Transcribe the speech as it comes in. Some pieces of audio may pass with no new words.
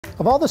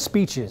Of all the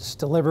speeches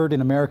delivered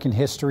in American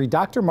history,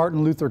 Dr.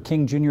 Martin Luther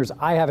King Jr.'s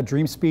I Have a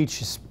Dream speech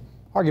is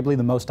arguably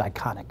the most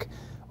iconic.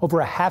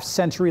 Over a half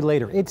century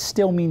later, it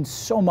still means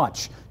so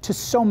much to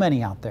so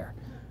many out there.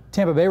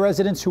 Tampa Bay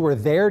residents who were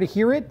there to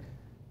hear it,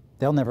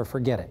 they'll never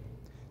forget it.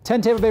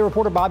 10 Tampa Bay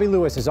reporter Bobby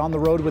Lewis is on the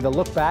road with a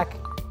look back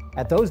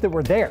at those that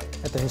were there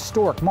at the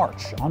historic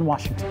March on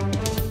Washington.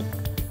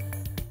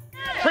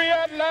 Free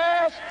at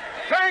last.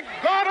 Thank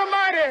God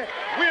Almighty,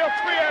 we are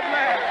free at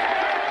last.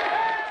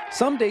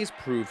 Some days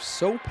prove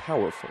so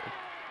powerful,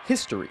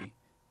 history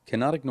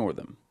cannot ignore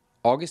them.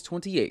 August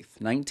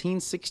 28th,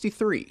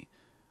 1963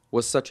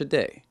 was such a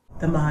day.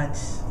 The march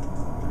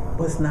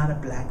was not a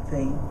black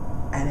thing,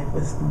 and it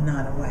was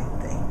not a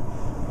white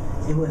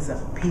thing. It was a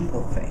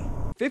people thing.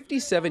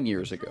 57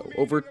 years ago,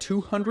 over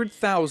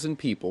 200,000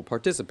 people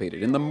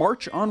participated in the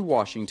March on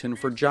Washington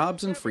for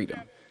Jobs and Freedom,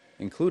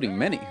 including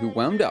many who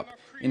wound up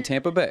in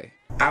Tampa Bay.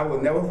 I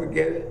will never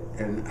forget it,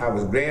 and I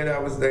was glad I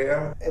was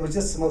there. It was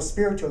just the most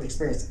spiritual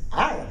experience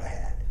I ever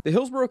had. The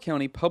Hillsborough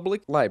County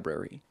Public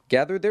Library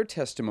gathered their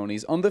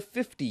testimonies on the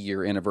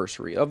 50-year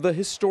anniversary of the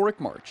historic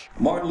march.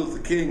 Martin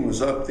Luther King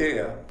was up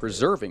there.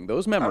 Preserving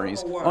those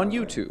memories on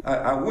YouTube.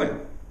 I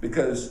went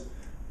because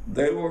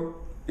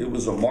it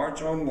was a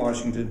march on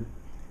Washington,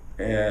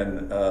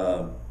 and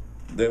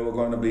they were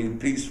going to be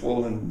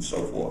peaceful and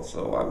so forth,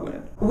 so I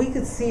went. We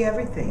could see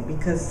everything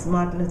because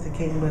Martin Luther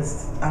King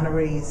was on a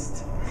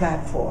raised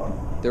platform.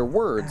 Their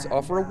words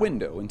offer a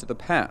window into the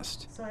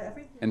past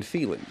and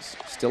feelings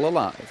still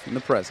alive in the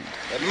present.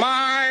 That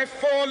my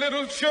 4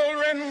 little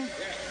children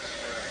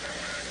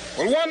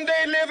will one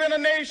day live in a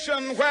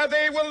nation where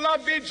they will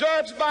not be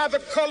judged by the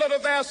color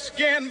of their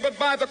skin, but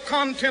by the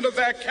content of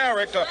their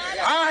character.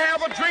 I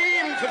have a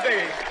dream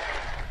today.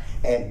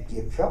 And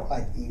you felt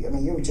like, you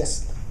were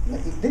just,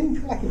 it didn't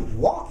feel like you were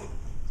walking.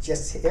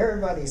 Just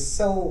everybody's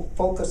so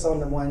focused on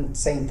the one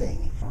same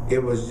thing.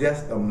 It was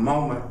just a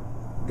moment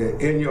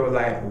that in your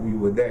life, when you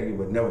were there, you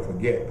would never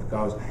forget,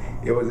 because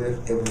it was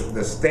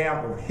the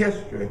stamp of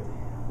history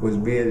was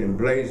being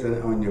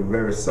emblazoned on your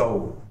very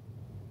soul.